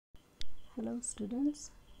Hello students,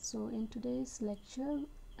 so in today's lecture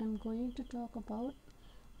I'm going to talk about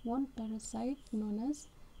one parasite known as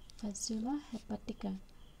Fasciola hepatica.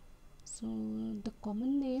 So the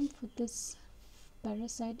common name for this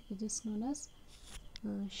parasite, it is known as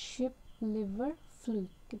sheep liver fluke.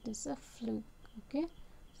 It is a fluke, okay?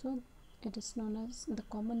 So it is known as, the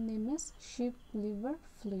common name is sheep liver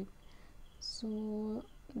fluke. So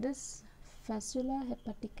this Fasciola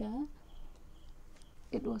hepatica,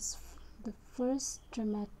 it was the first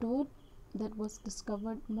trematode that was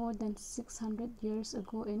discovered more than 600 years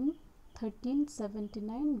ago in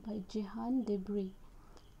 1379 by Jehan Debris.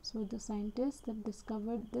 So the scientists that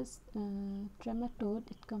discovered this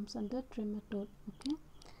trematode, it comes under trematode, okay?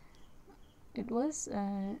 It was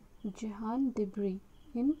Jehan Debris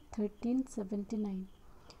in 1379.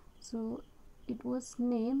 So it was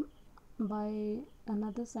named by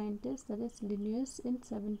another scientist, that is Linnaeus, in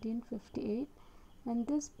 1758. And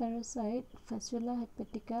this parasite, Fasciola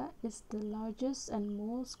hepatica, is the largest and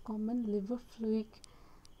most common liver fluke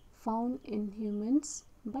found in humans,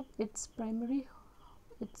 but its primary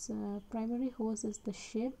host is the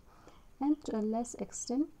sheep, and to a less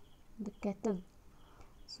extent the cattle.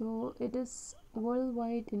 So it is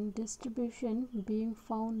worldwide in distribution, being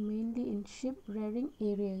found mainly in sheep rearing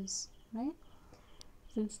areas, right?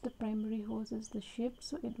 Since the primary host is the sheep,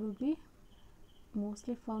 so it will be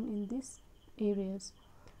mostly found in these areas.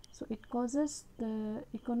 So it causes the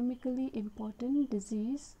economically important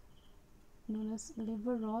disease known as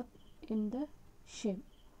liver rot in the sheep.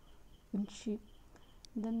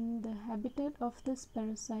 Then the habitat of this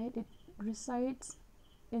parasite, it resides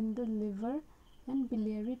in the liver and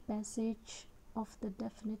biliary passage of the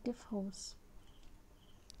definitive host.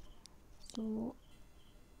 So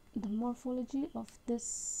the morphology of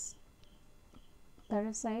this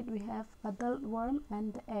parasite, we have adult worm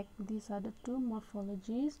and the egg. These are the two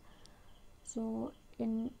morphologies. So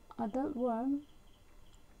in adult worm,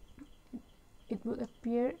 it will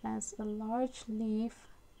appear as a large leaf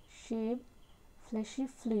shaped fleshy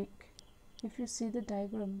fluke. If you see the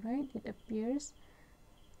diagram, right,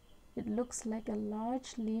 it looks like a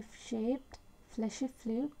large leaf shaped fleshy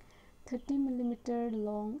fluke, 30 mm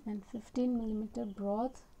long and 15 mm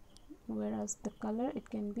broad, whereas the color, it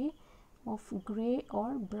can be of gray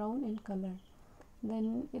or brown in color.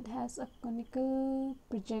 Then it has a conical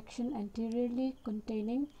projection anteriorly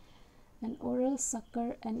containing an oral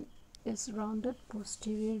sucker and is rounded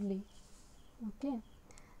posteriorly, okay?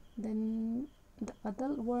 Then the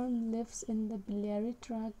adult worm lives in the biliary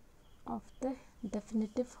tract of the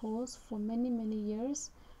definitive host for many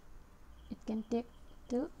years. It can take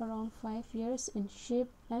till around 5 years in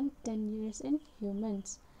sheep and 10 years in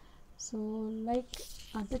humans. So like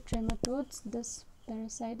other trematodes, this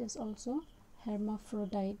parasite is also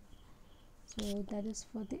hermaphrodite. So that is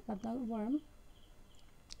for the adult worm.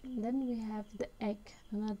 Then we have the egg.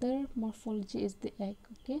 Another morphology is the egg,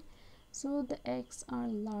 okay? So the eggs are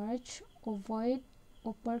large, ovoid,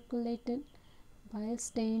 operculated, bile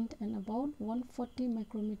stained, and about 140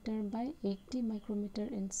 micrometer by 80 micrometer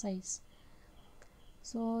in size.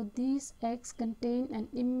 So these eggs contain an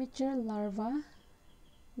immature larva,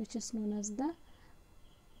 which is known as the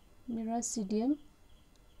miracidium,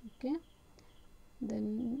 okay?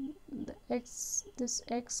 Then these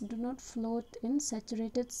eggs do not float in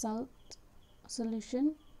saturated salt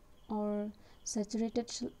solution or saturated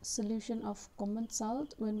solution of common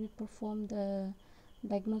salt when we perform the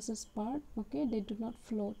diagnosis part, okay? They do not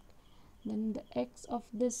float. Then the eggs of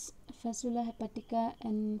this Fasciola hepatica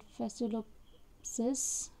and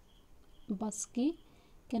Fasciolopsis buski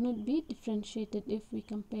cannot be differentiated if we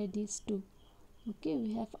compare these two, okay?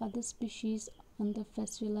 We have other species under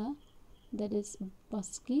Fasciola, that is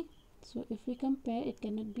buski. So if we compare, it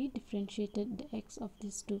cannot be differentiated, the eggs of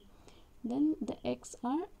these two. Then the eggs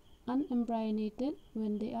are unembryonated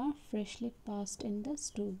when they are freshly passed in the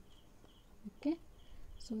stool, okay?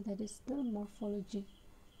 So that is the morphology.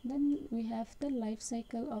 Then we have the life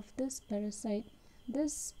cycle of this parasite.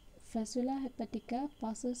 This Fasciola hepatica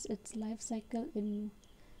passes its life cycle in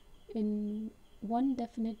one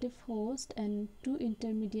definitive host and 2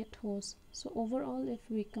 intermediate hosts. So overall, if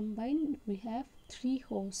we combine, we have 3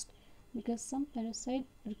 hosts, because some parasite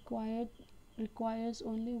requires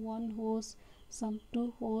only 1 host, some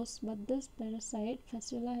 2 hosts, but this parasite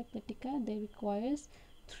Fasciola hepatica, they requires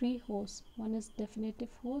 3 hosts. One is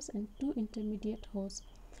definitive host and 2 intermediate hosts.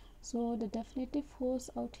 So the definitive hosts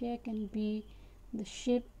out here can be the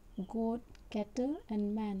sheep, goat, cattle,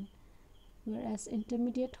 and man, whereas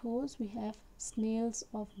intermediate hosts, we have snails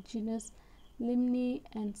of genus Limni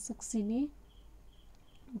and Succini,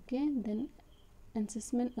 okay? Then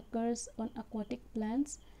encystment occurs on aquatic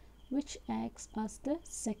plants, which acts as the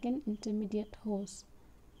second intermediate host.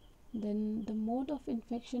 Then the mode of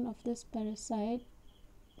infection of this parasite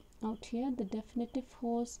out here, the definitive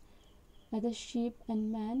host, either sheep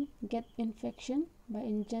and man, get infection by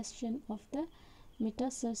ingestion of the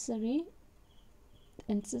metacercary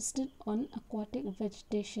encysted on aquatic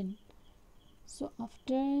vegetation. So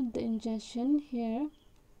after the ingestion here,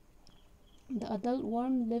 the adult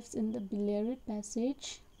worm lives in the biliary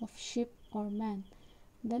passage of sheep or man.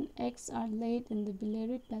 Then eggs are laid in the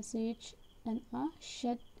biliary passage and are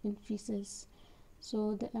shed in feces.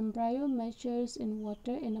 So the embryo matures in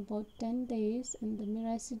water in about 10 days and the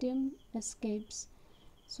miracidium escapes.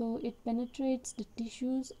 So it penetrates the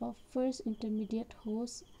tissues of first intermediate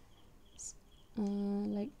hosts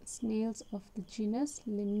like snails of the genus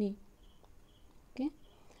Limni. Okay.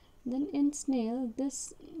 Then in snail,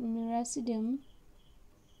 this miracidium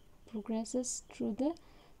progresses through the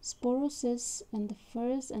sporocyst and the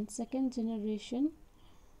first and second generation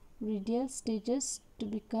radial stages to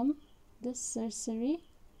become the cercary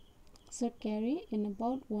in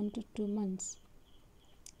about 1 to 2 months.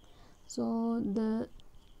 So the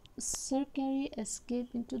cercary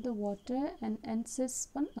escape into the water and encyst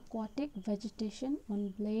on aquatic vegetation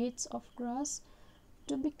on blades of grass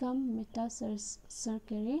to become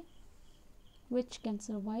metacercary, which can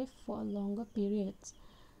survive for longer periods.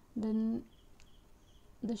 Then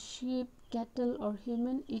the sheep, cattle or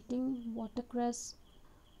human eating watercress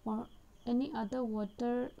or any other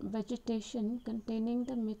water vegetation containing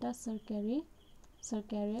the metacercary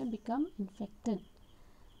become infected.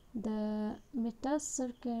 The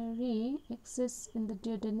metacercary exists in the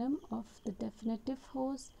duodenum of the definitive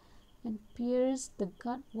host and pierce the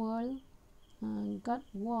gut wall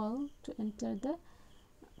to enter the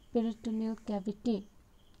peritoneal cavity.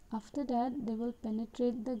 After that, they will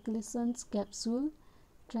penetrate the Glisson's capsule,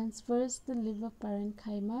 transverse the liver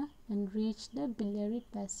parenchyma and reach the biliary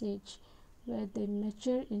passage, where they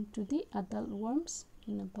mature into the adult worms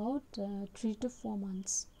in about 3 to 4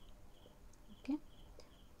 months. Okay,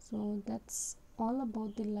 so that's all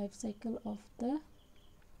about the life cycle of the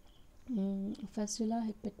Fasciola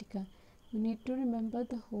hepatica. You need to remember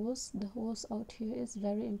the host. The host out here is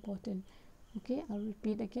very important. Okay, I'll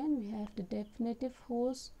repeat again. We have the definitive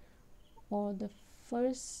host or the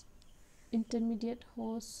first intermediate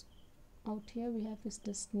host out here we have is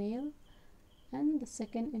the snail, and the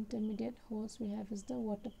second intermediate host we have is the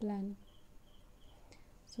water plant.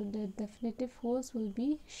 So the definitive host will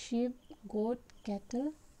be sheep, goat,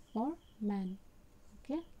 cattle or man.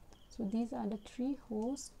 Okay, so these are the 3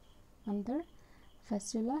 hosts under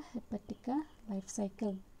Fasciola hepatica life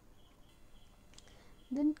cycle.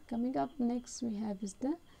 Then coming up next we have is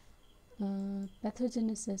the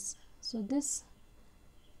pathogenesis. So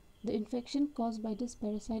the infection caused by this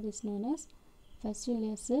parasite is known as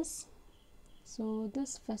fasciolasis. So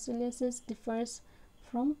this fasciolasis differs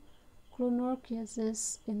from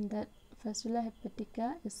chronorchiasis in that Fasciola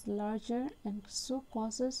hepatica is larger and so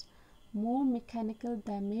causes more mechanical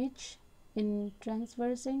damage. In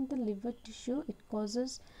transversing the liver tissue, it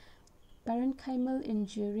causes parenchymal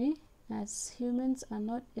injury. As humans are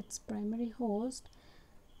not its primary host,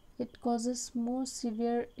 it causes more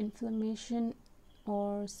severe inflammation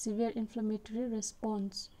or severe inflammatory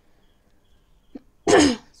response.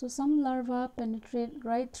 So some larvae penetrate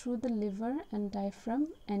right through the liver and diaphragm,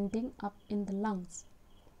 ending up in the lungs.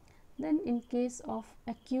 Then in case of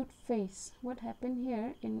acute phase, what happened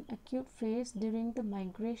here in acute phase during the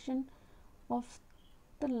migration of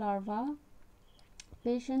the larva,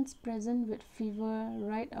 patients present with fever,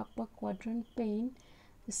 right upper quadrant pain,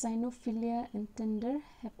 eosinophilia and tender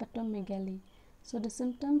hepatomegaly. So the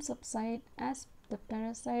symptoms subside as the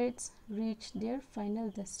parasites reach their final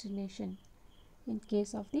destination in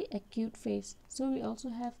case of the acute phase. So we also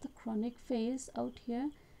have the chronic phase out here.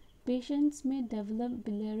 Patients may develop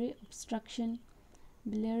biliary obstruction,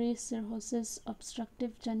 biliary cirrhosis,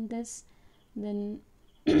 obstructive jaundice, then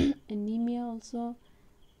anemia also,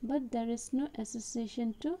 but there is no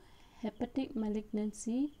association to hepatic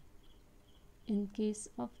malignancy in case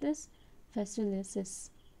of this fasciolasis.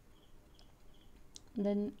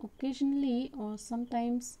 Then occasionally or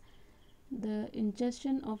sometimes the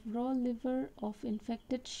ingestion of raw liver of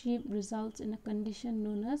infected sheep results in a condition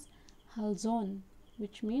known as halzon,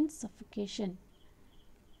 which means suffocation.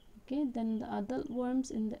 Okay, then the adult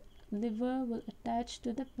worms in the liver will attach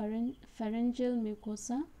to the pharyngeal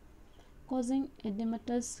mucosa, causing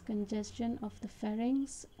edematous congestion of the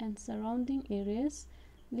pharynx and surrounding areas,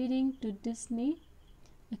 leading to dyspnea,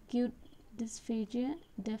 acute dysphagia,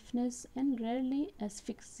 deafness, and rarely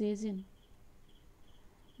asphyxiation.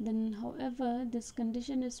 Then, however, this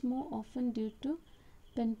condition is more often due to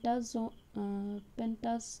pentastome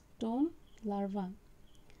larva.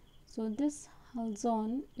 So this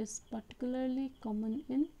halzone is particularly common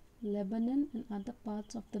in Lebanon and other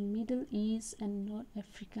parts of the Middle East and North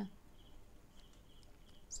Africa.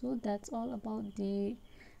 So that's all about the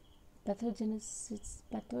pathogenesis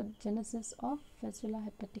of Fasciola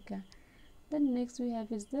hepatica. Then next we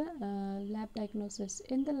have is the lab diagnosis.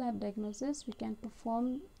 In the lab diagnosis, we can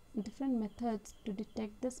perform different methods to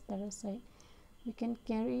detect this parasite. We can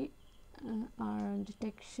carry our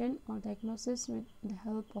detection or diagnosis with the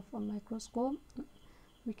help of a microscope.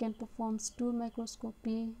 We can perform stool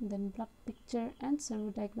microscopy, then blood picture and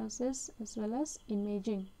serodiagnosis, as well as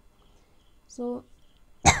imaging. So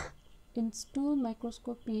in stool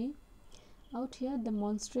microscopy, out here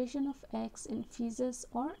demonstration of eggs in feces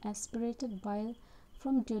or aspirated bile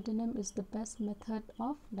from duodenum is the best method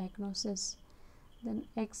of diagnosis. Then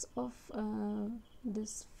eggs of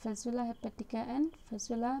this Fasciola hepatica and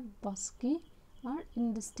Fasciola boschi are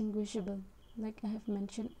indistinguishable, like I have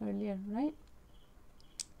mentioned earlier, right?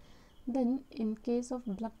 Then in case of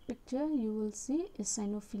blood picture, you will see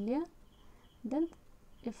eosinophilia. Then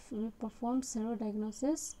if we perform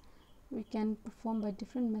serodiagnosis, we can perform by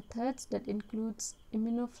different methods that includes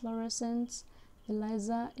immunofluorescence,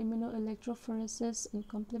 ELISA, immunoelectrophoresis, and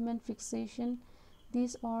complement fixation.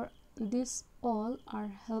 These all are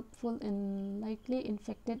helpful in lightly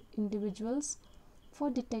infected individuals for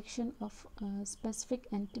detection of a specific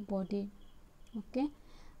antibody. Okay,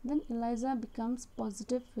 then ELISA becomes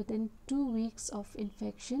positive within 2 weeks of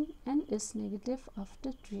infection and is negative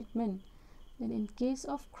after treatment. Then in case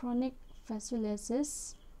of chronic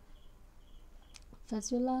fasciolasis,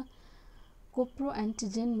 Fasciola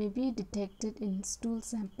coproantigen may be detected in stool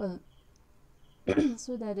sample.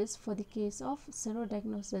 So that is for the case of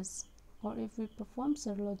serodiagnosis, or if we perform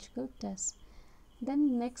serological tests.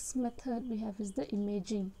 Then next method we have is the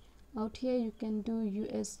imaging. Out here you can do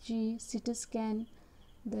USG, CT scan,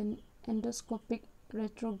 then endoscopic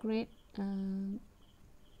retrograde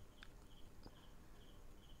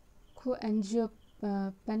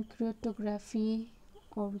pancreatography,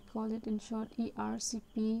 or we call it in short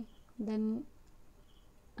ERCP. Then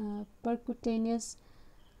percutaneous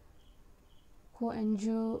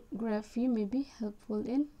choangiography may be helpful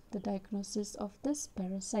in the diagnosis of this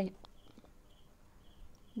parasite.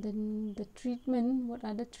 Then the treatment, what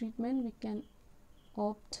are the treatment we can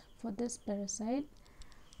opt for this parasite?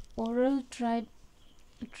 Oral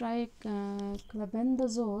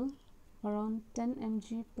triclabendazole around 10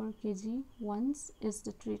 mg per kg once is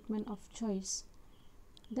the treatment of choice.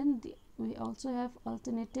 Then we also have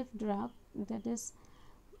alternative drug, that is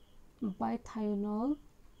bithionol.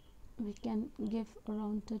 We can give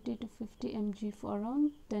around 30 to 50 mg for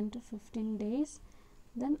around 10 to 15 days.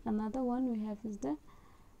 Then another one we have is the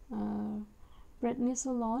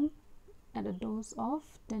prednisolone at a dose of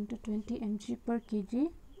 10 to 20 mg per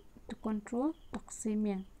kg to control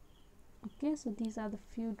toxemia. Okay, so these are the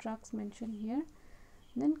few drugs mentioned here.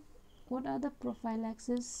 Then what are the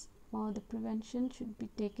prophylaxis or the prevention should be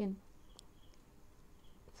taken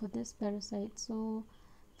for this parasite? So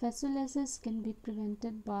fasciolasis can be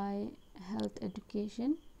prevented by health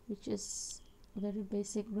education, which is very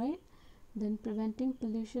basic, right? Then preventing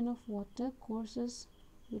pollution of water courses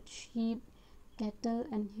with sheep, cattle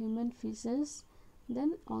and human feces.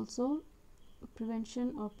 Then also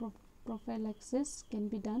prevention or prophylaxis can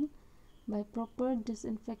be done by proper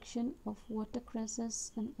disinfection of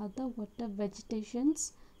watercresses and other water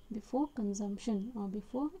vegetations before consumption or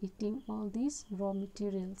before eating all these raw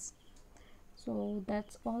materials. So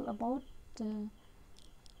that's all about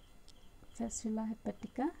Fasciola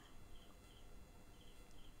hepatica.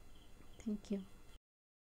 Thank you.